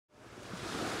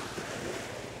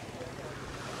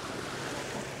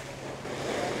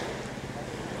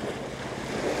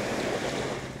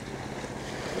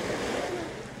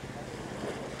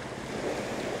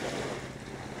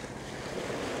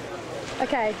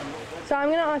Okay, so I'm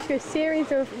going to ask you a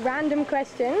series of random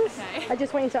questions. Okay. I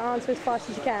just want you to answer as fast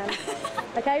as you can.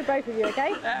 Okay, both of you,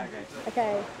 okay? Yeah, okay.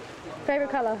 Okay.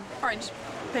 Favourite colour? Orange.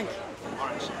 Pink.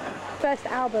 Orange. First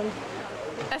album?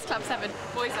 S Club 7.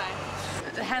 Boys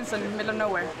Eye. Hanson, middle of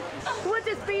nowhere. What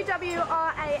does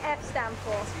BWRAF stand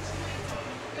for?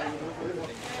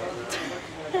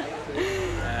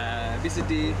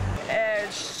 VCD.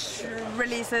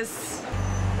 Releases.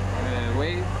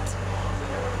 Wait.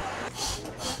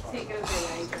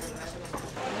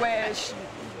 Which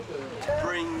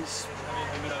Brings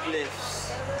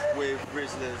lifts with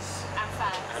Rizzlers and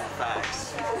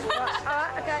fags.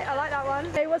 Okay, I like that one.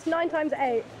 Okay, what's 9 times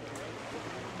 8?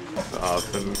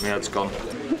 For me it's gone.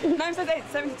 9 times 8,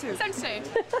 72. 72.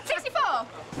 64.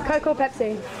 Coke or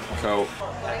Pepsi? Cool.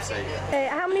 Pepsi. Okay,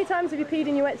 how many times have you peed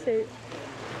in your wetsuit?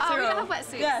 Oh, we Zero. don't have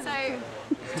wetsuits, Yeah.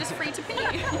 so just free to pee.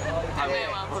 Don't know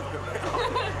well.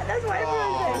 That's what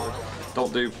everyone says.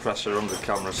 Don't do pressure on the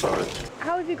camera side.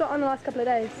 How have you got on the last couple of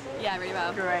days? Yeah, really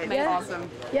well. Great. Amazing. Awesome.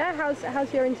 Yeah,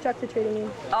 how's your instructor treating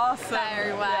you? Awesome.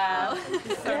 Very well.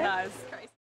 Yeah. So Yeah. nice.